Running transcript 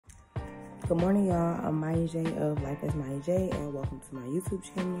Good morning, y'all. I'm Maya J of Life as Maya J, and welcome to my YouTube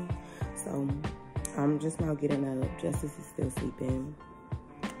channel. So I'm just now getting up. Justice is still sleeping.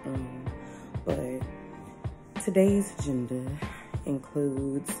 But today's agenda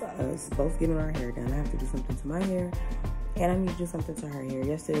includes us both getting our hair done. I have to do something to my hair, and I need to do something to her hair.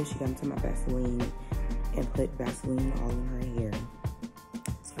 Yesterday, she got into my Vaseline and put Vaseline all in her hair.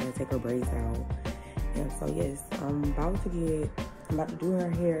 So I had to take her braids out. And so yes, I'm about to do her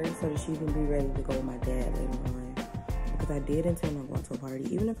hair so that she can be ready to go with my dad later on. Because I did intend on going to a party.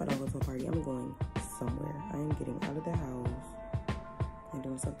 Even if I don't go to a party, I'm going somewhere. I am getting out of the house and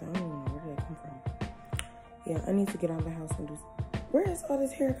doing something. I don't even know where did that come from. Yeah, I need to get out of the house and do. Where is all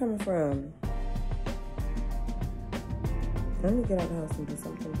this hair coming from? I need to get out of the house and do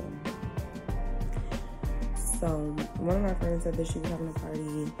something though. So one of my friends said that she was having a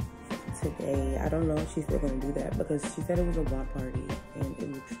party today. I don't know if she's still gonna do that because she said it was a block party and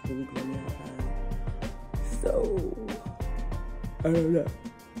it looks really gloomy outside. So I don't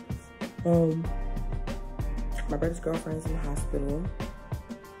know. My brother's girlfriend's in the hospital,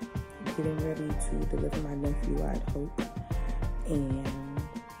 getting ready to deliver my nephew, I'd hope. And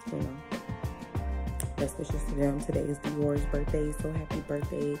you know, best wishes to them. Today is Dior's birthday, so happy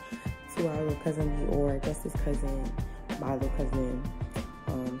birthday to our little cousin Dior, Justice's cousin, my little cousin.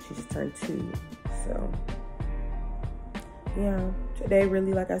 She just turned 2, so yeah, today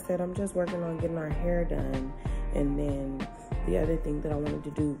really, like I said, I'm just working on getting our hair done. And then the other thing that I wanted to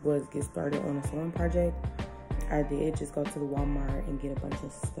do was get started on a sewing project. I did just go to the Walmart and get a bunch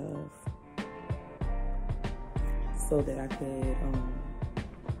of stuff so that I could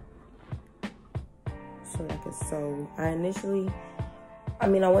sew. I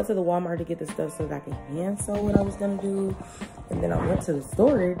went to the Walmart to get the stuff so that I could hand sew what I was gonna do. And then I went to the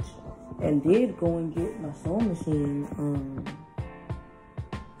storage and did go and get my sewing machine.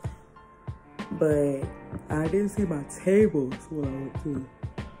 But I didn't see my tables when I went to,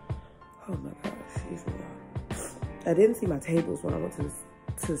 oh my gosh, excuse me. I didn't see my tables when I went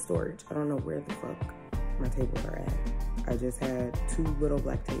to storage. I don't know where the fuck my tables are at. I just had 2 little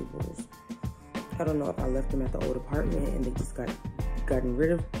black tables. I don't know if I left them at the old apartment and they just gotten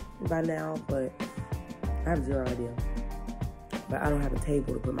rid of by now, but I have 0 idea. But I don't have a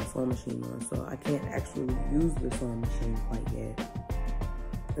table to put my sewing machine on, so I can't actually use the sewing machine quite yet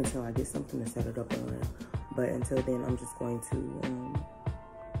until I get something to set it up on. But until then, I'm just going to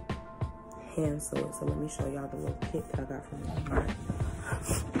hand sew it. So let me show y'all the little kit that I got from Walmart.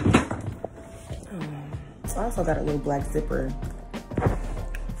 I also got a little black zipper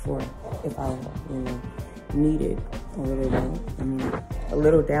for if I, need it a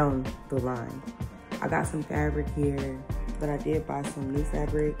little down the line. I got some fabric here, but I did buy some new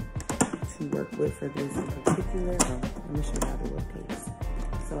fabric to work with for this in particular. Let me show you the little case.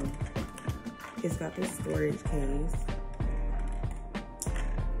 So it's got this storage case,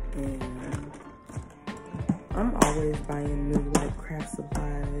 and I'm always buying new craft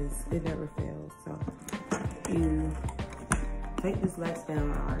supplies. It never fails. So you take this latch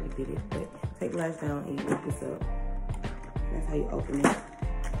down. I already did it, but take the latch down and you lift this up. That's how you open it.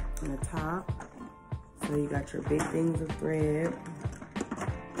 On the top, so you got your big things of thread.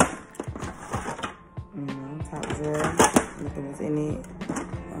 Top drawer, nothing was in it.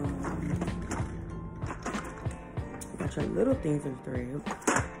 You got your little things of thread.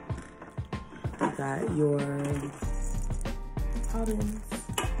 You got your buttons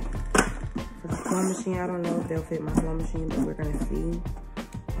for the sewing machine. I don't know if they'll fit my sewing machine, but we're gonna see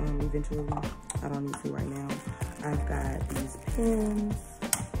eventually. I don't need to right now. I've got these pins,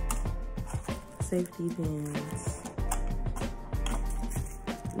 safety pins,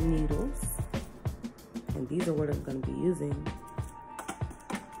 needles, and these are what I'm going to be using.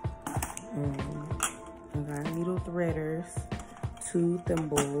 I got needle threaders, 2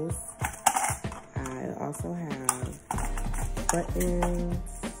 thimbles. I also have buttons.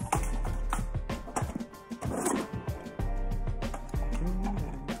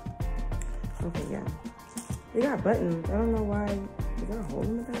 Okay, yeah. They got buttons. I don't know why. Is there a hole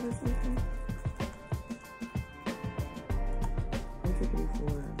in the back or something? 1, 2, 3,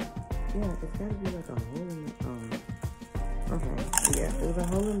 4. Yeah, it's gotta be like a hole in the, okay. Yeah, there's a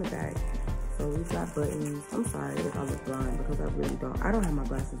hole in the back. So we've got buttons. I'm sorry if I look blind because I don't have my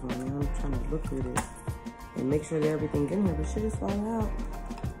glasses on and I'm trying to look through this and make sure that everything's in here, but shit is falling out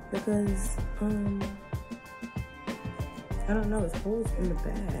because, I don't know, it's holes in the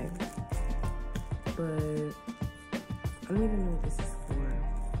bag, but I don't even know what this is for.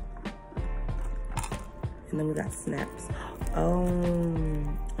 And then we got snaps. Oh,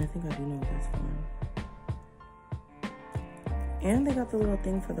 I think I do know what that's for. And they got the little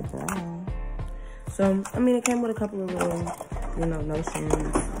thing for the bra. So, I mean, it came with a couple of little, you know,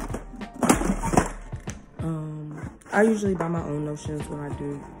 notions. I usually buy my own notions when I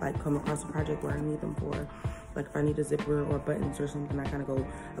do, like, come across a project where I need them for. Like, if I need a zipper or buttons or something, I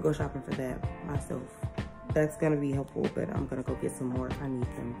go shopping for that myself. That's gonna be helpful, but I'm gonna go get some more if I need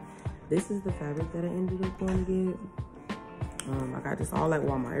them. This is the fabric that I ended up going to get. I got this all at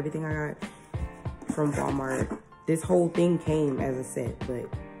Walmart. Everything I got from Walmart. This whole thing came as a set, but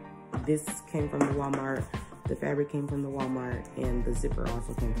this came from the Walmart. The fabric came from the Walmart, and the zipper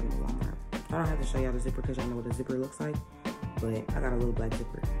also came from the Walmart. I don't have to show y'all the zipper because y'all know what the zipper looks like, but I got a little black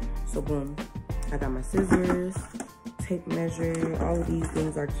zipper. So boom, I got my scissors, tape measure. All of these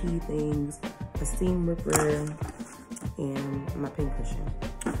things are key things. A seam ripper, and my pin cushion.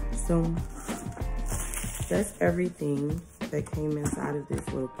 So that's everything that came inside of this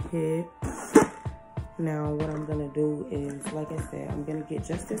little kit. Now what I'm gonna do is, like I said, I'm gonna get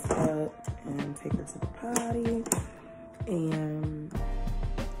Justice up and take her to the potty and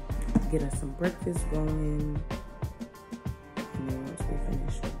get us some breakfast going. And then once we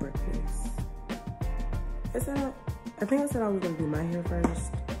finish with breakfast, I think I said I was gonna do my hair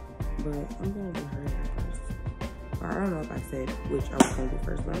first, but I'm gonna do her hair first. Or I don't know if I said which I was gonna do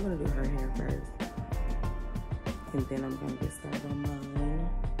first, but I'm gonna do her hair first. And then I'm gonna get started on mine.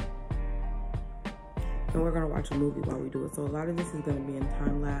 And we're gonna watch a movie while we do it. So a lot of this is gonna be in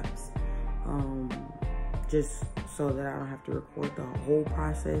time lapse, just so that I don't have to record the whole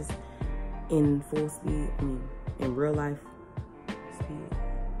process in full speed. I mean, in real life speed.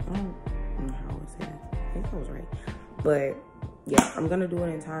 I don't know how I would say that. I think I was right. But yeah, I'm gonna do it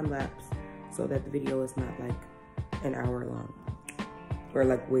in time lapse so that the video is not like an hour long, or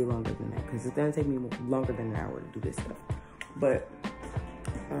like way longer than that, because it's gonna take me longer than an hour to do this stuff. But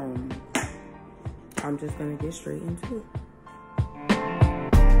I'm just gonna get straight into it.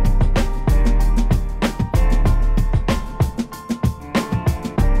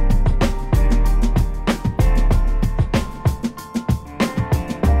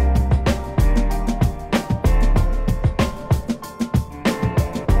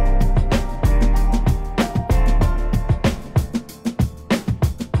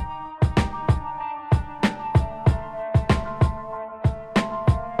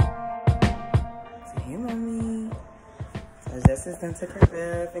 Assistant took her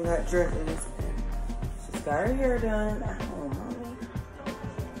bath and got dressed. She's got her hair done at home, mommy.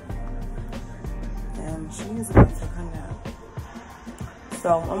 And she is going to take her nap.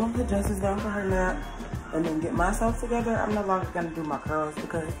 So I'm gonna put Justice down for her nap and then get myself together. I'm no longer gonna do my curls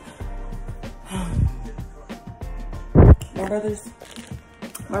because my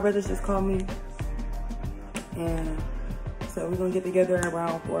brothers just called me and so we're gonna get together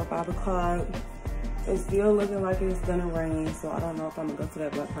around 4 or 5 o'clock. It's still looking like it's gonna rain, so I don't know if I'm gonna go to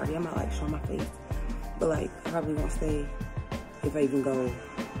that black party. I might like show my face, but like I probably won't stay if I even go.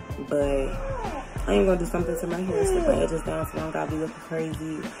 But I ain't gonna do something to my hair, slip my edges down so I don't gotta be looking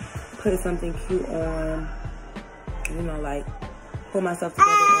crazy. Put something cute on, you know, like put myself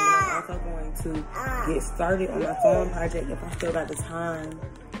together. And I'm also going to get started on my sewing project if I still got the time.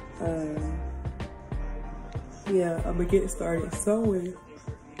 Yeah, I'm gonna get started sewing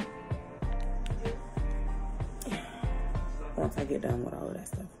once I get done with all of that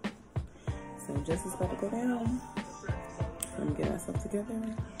stuff. So Justice about to go down. I'm gonna get myself together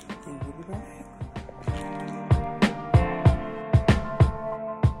and we'll be right back.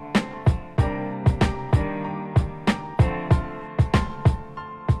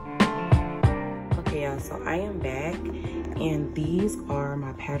 Okay, y'all, so I am back and these are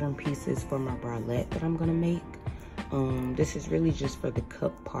my pattern pieces for my bralette that I'm gonna make. This is really just for the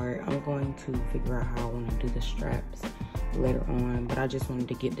cup part. I'm going to figure out how I want to do the straps later on, but I just wanted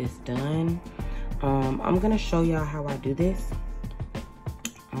to get this done. I'm gonna show y'all how I do this.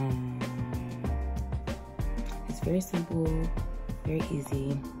 It's very simple, very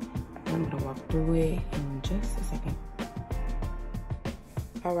easy. I'm gonna walk through it in just a second.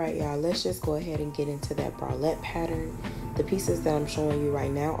 All right, y'all, let's just go ahead and get into that bralette pattern. The pieces that I'm showing you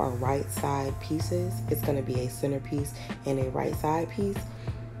right now are right side pieces. It's gonna be a center piece and a right side piece.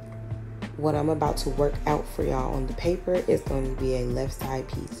 What I'm about to work out for y'all on the paper is going to be a left side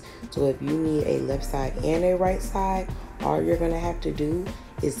piece. So if you need a left side and a right side, all you're going to have to do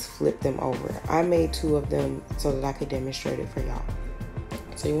is flip them over. I made 2 of them so that I could demonstrate it for y'all.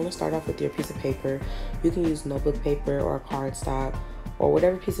 So you want to start off with your piece of paper. You can use notebook paper or cardstock or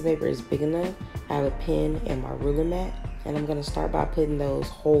whatever piece of paper is big enough. I have a pen and my ruler mat, and I'm going to start by putting those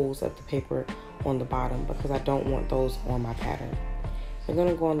holes of the paper on the bottom because I don't want those on my pattern. I'm going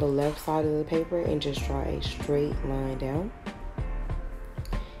to go on the left side of the paper and just draw a straight line down.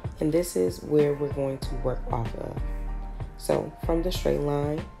 And this is where we're going to work off of. So from the straight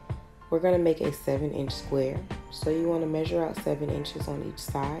line, we're going to make a 7-inch square. So you want to measure out 7 inches on each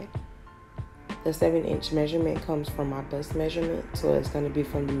side. The 7-inch measurement comes from my bust measurement, so it's going to be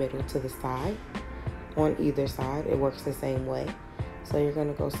from the middle to the side. On either side, it works the same way. So you're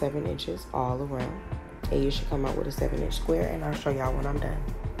going to go 7 inches all around, and you should come out with a 7-inch square, and I'll show y'all when I'm done.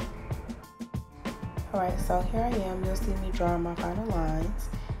 Alright, so here I am. You'll see me drawing my final lines,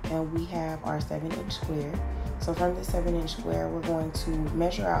 and we have our 7-inch square. So from the 7-inch square, we're going to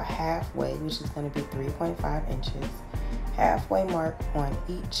measure out halfway, which is going to be 3.5 inches. Halfway mark on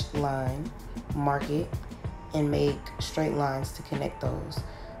each line, mark it, and make straight lines to connect those.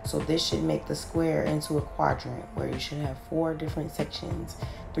 So this should make the square into a quadrant where you should have 4 different sections,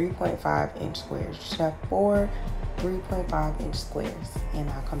 3.5-inch squares. You should have 4 3.5-inch squares, and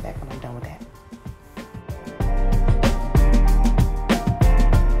I'll come back when I'm done with that.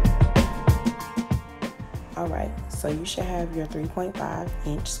 Alright, so you should have your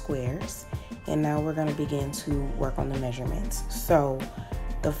 3.5-inch squares, and now we're going to begin to work on the measurements. So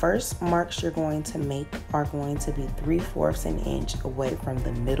the first marks you're going to make are going to be 3/4 an inch away from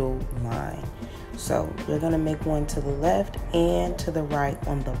the middle line. So you're going to make one to the left and to the right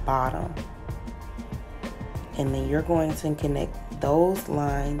on the bottom. And then you're going to connect those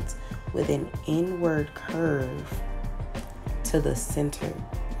lines with an inward curve to the center,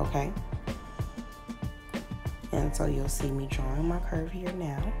 okay? And so you'll see me drawing my curve here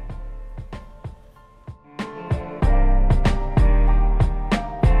now.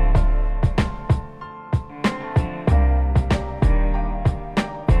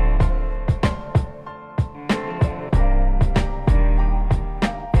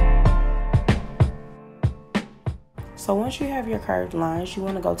 So once you have your curved lines, you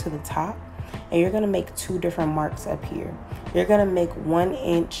want to go to the top, and you're going to make 2 different marks up here. You're going to make 1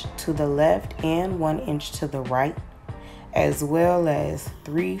 inch to the left and 1 inch to the right, as well as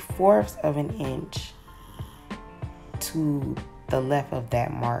 3/4 of an inch to the left of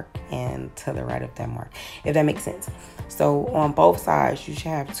that mark and to the right of that mark, if that makes sense. So on both sides, you should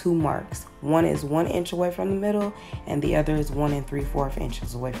have 2 marks. One is 1 inch away from the middle, and the other is 1 3/4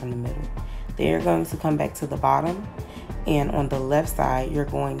 inches away from the middle. Then you're going to come back to the bottom, and on the left side, you're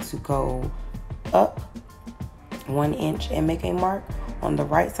going to go up 1 inch and make a mark. On the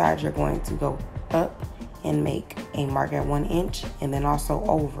right side, you're going to go up and make a mark at 1 inch, and then also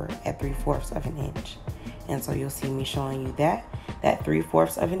over at 3/4 of an inch. And so you'll see me showing you that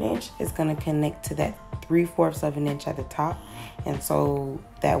 3/4 of an inch is going to connect to that 3/4 of an inch at the top. And so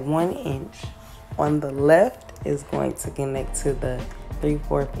that 1 inch on the left is going to connect to the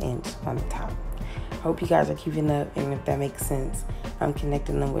 3/4 inch on the top. Hope you guys are keeping up, and if that makes sense, I'm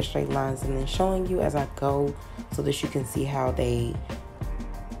connecting them with straight lines and then showing you as I go so that you can see how they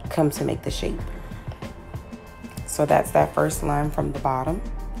come to make the shape. So that's that first line from the bottom.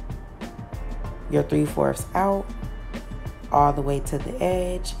 Your 3/4 out all the way to the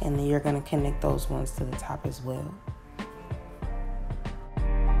edge, and then you're going to connect those ones to the top as well.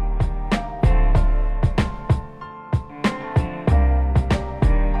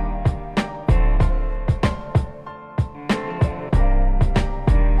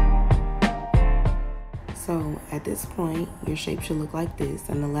 So at this point, your shape should look like this,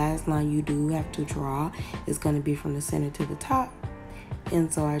 and the last line you do have to draw is going to be from the center to the top.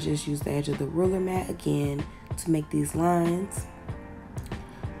 And so I just use the edge of the ruler mat again to make these lines.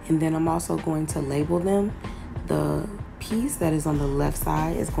 And then I'm also going to label them. The piece that is on the left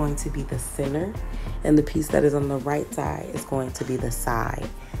side is going to be the center, and the piece that is on the right side is going to be the side.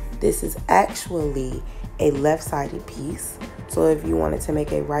 This is actually a left-sided piece. So if you wanted to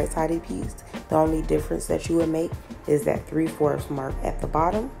make a right-sided piece, the only difference that you would make is that 3/4 mark at the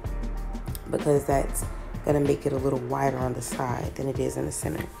bottom, because that's gonna make it a little wider on the side than it is in the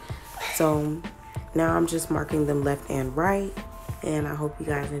center. So now I'm just marking them left and right, and I hope you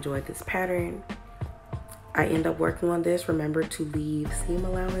guys enjoyed this pattern. I end up working on this. Remember to leave seam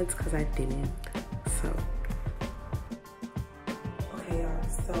allowance because I didn't. So okay, y'all.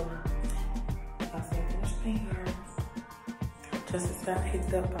 So I finished my hair. Just got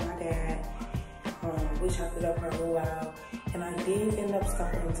picked up by my dad. We chopped it up for a little while, and I did end up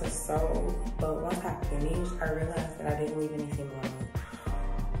starting to sew, but once I finished, I realized that I didn't leave any seam allowance,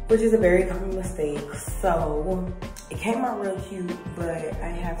 which is a very common mistake. So it came out real cute, but I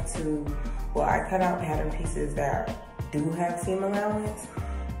have to, well, I cut out pattern pieces that do have seam allowance,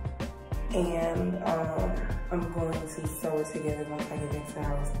 and I'm going to sew it together once I get back to the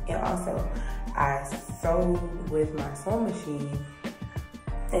house. And also, I sewed with my sewing machine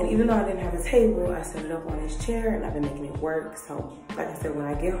And even though I didn't have a table, I set it up on this chair and I've been making it work. So like I said, when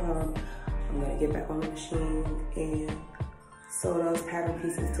I get home, I'm gonna get back on the machine and sew those pattern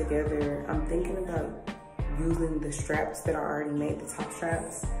pieces together. I'm thinking about using the straps that are already made, the top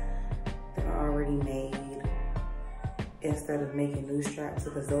straps that are already made, instead of making new straps,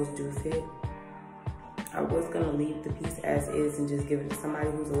 because those do fit. I was gonna leave the piece as is and just give it to somebody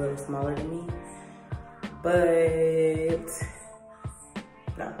who's a little smaller than me, but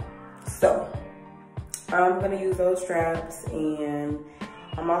no. So I'm gonna use those straps, and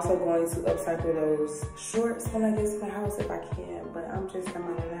I'm also going to upcycle those shorts when I get to the house if I can. But I'm just in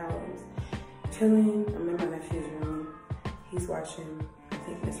my little house chilling. I'm in my nephew's room. He's watching, I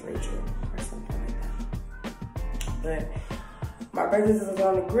think, Miss Rachel or something like that. But my brothers is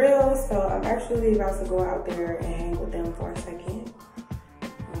on the grill, so I'm actually about to go out there and hang with them for a second.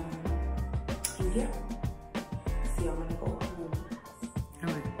 And yeah, see, I'm gonna go home.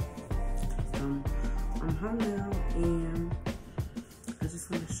 All right, so I'm home now, and I just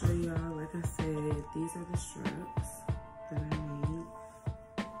want to show y'all, like I said, these are the straps that I made.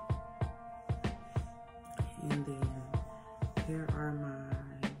 And then here are my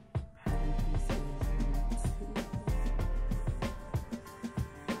pattern pieces.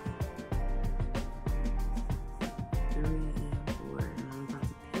 1, 2, 3, and 4. And I'm about to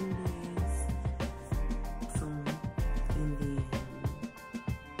pin these. So, and then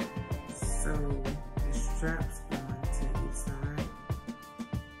sew the straps onto each side.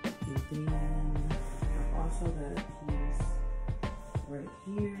 And then I've also got a piece right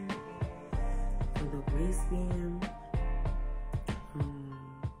here for the waistband.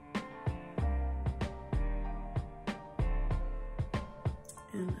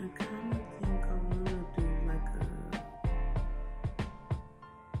 And I kind of think I want to do like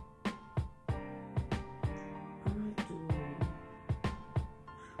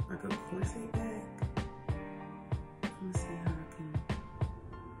a corset back. I'm gonna see how I can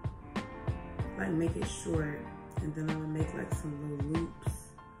like make it short, and then I'm gonna make like some little loops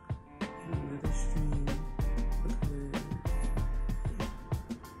and another string, because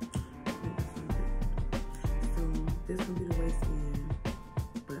so this will be the waistband,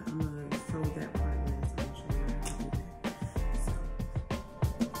 but I'm gonna sew that part last. I'm gonna show you how to do that.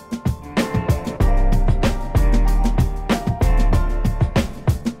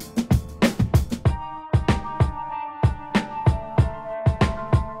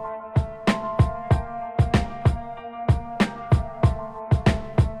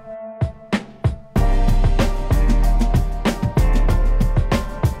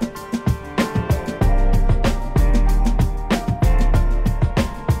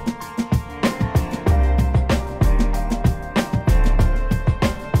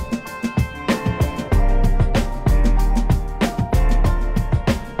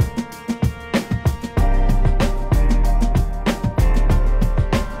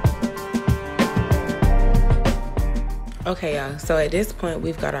 Okay, y'all, so at this point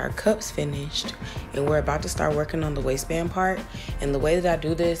we've got our cups finished, and we're about to start working on the waistband part. And the way that I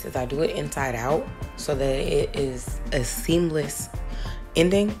do this is I do it inside out so that it is a seamless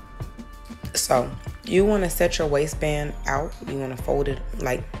ending. So you want to set your waistband out. You want to fold it,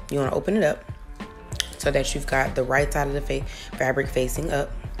 like you want to open it up so that you've got the right side of the fabric facing up.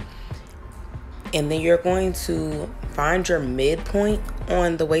 And then you're going to find your midpoint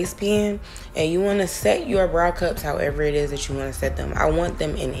on the waistband, and you want to set your brow cups however it is that you want to set them. I want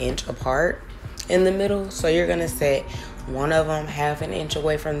them 1 inch apart in the middle, so you're going to set one of them 1/2 inch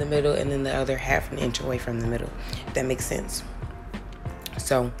away from the middle, and then the other 1/2 inch away from the middle, if that makes sense.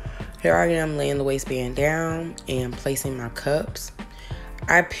 So here I am laying the waistband down and placing my cups.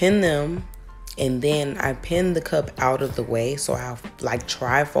 I pin them, and then I pin the cup out of the way. So I'll like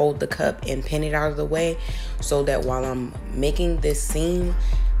tri-fold the cup and pin it out of the way, so that while I'm making this seam,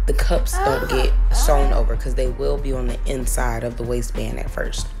 the cups don't get sewn over, because they will be on the inside of the waistband at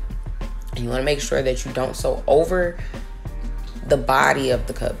first. And you want to make sure that you don't sew over the body of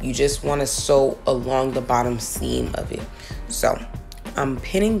the cup. You just want to sew along the bottom seam of it. So I'm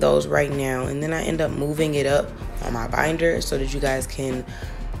pinning those right now, and then I end up moving it up on my binder so that you guys can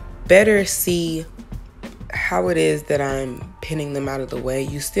better see how it is that I'm pinning them out of the way.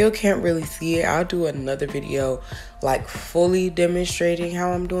 You still can't really see it. I'll do another video like fully demonstrating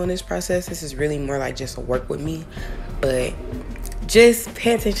how I'm doing this process. This is really more like just a work with me, but just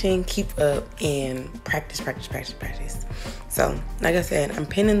pay attention, keep up, and practice. So like I said, I'm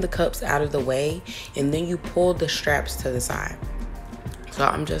pinning the cups out of the way, and then you pull the straps to the side. So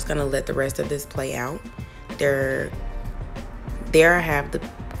I'm just gonna let the rest of this play out. There I have the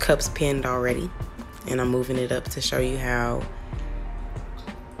cups pinned already, and I'm moving it up to show you how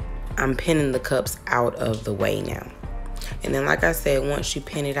I'm pinning the cups out of the way now. And then, like I said, once you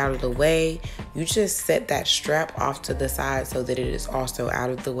pin it out of the way, you just set that strap off to the side so that it is also out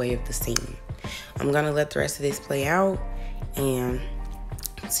of the way of the seam. I'm gonna let the rest of this play out and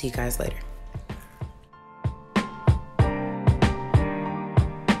see you guys later.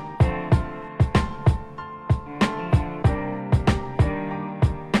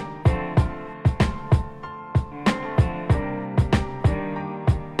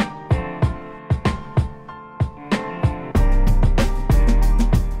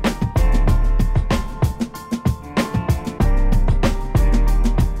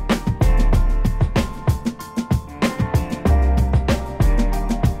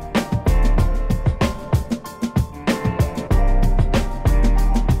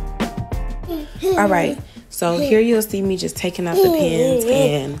 Alright, so here you'll see me just taking out the pins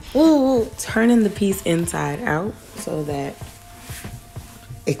and turning the piece inside out so that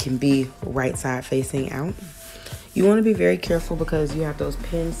it can be right side facing out. You want to be very careful because you have those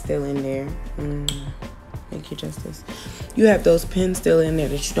pins still in there. Thank you, Justice. You have those pins still in there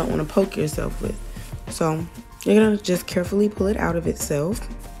that you don't want to poke yourself with. So you're going to just carefully pull it out of itself.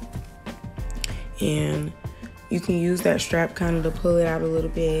 And you can use that strap kind of to pull it out a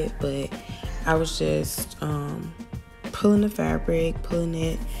little bit, but I was just pulling the fabric, pulling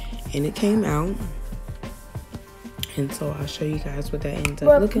it, and it came out. And so I'll show you guys what that ends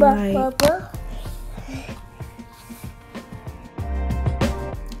up looking like.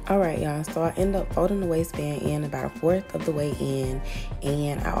 Alright, y'all, so I end up folding the waistband in about 1/4 of the way in,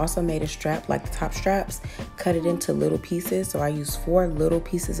 and I also made a strap like the top straps, cut it into little pieces. So I used 4 little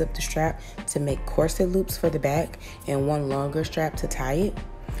pieces of the strap to make corset loops for the back and 1 longer strap to tie it.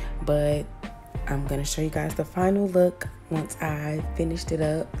 But I'm gonna show you guys the final look once I finished it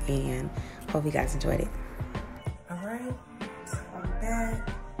up, and hope you guys enjoyed it. Alright, so I'm back,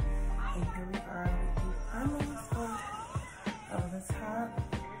 and here we are with the final result of the top.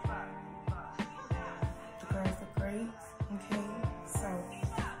 The girls look great, okay? So,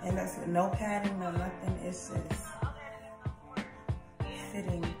 and that's with no padding, no nothing, it's just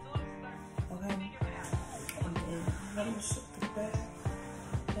fitting, okay? And then let me show the back.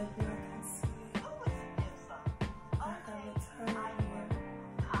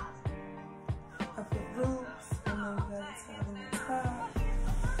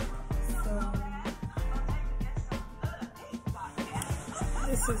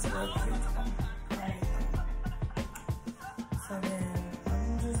 This is working. Right. So then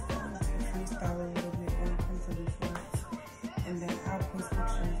I'm just going to freestyle a little bit when it comes to the shorts, and then I'll post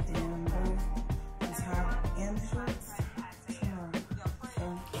pictures in both the top and the shorts tomorrow. So.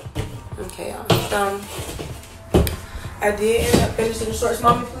 Okay, y'all. I did end up finishing the shorts.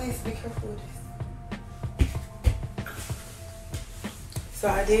 Mommy, please be careful with this. So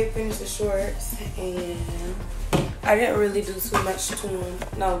I did finish the shorts, and I didn't really do too much to them.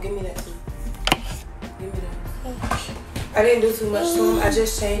 No, give me that too. Give me that. I didn't do too much to them. I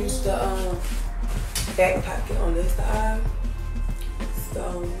just changed the back pocket on this side,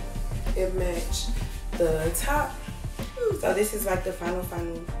 so it matched the top. So this is like the final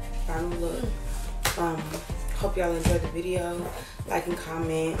look. Hope y'all enjoyed the video. Like and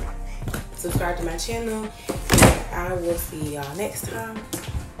comment. Subscribe to my channel. And I will see y'all next time.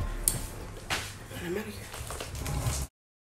 I'm out of here.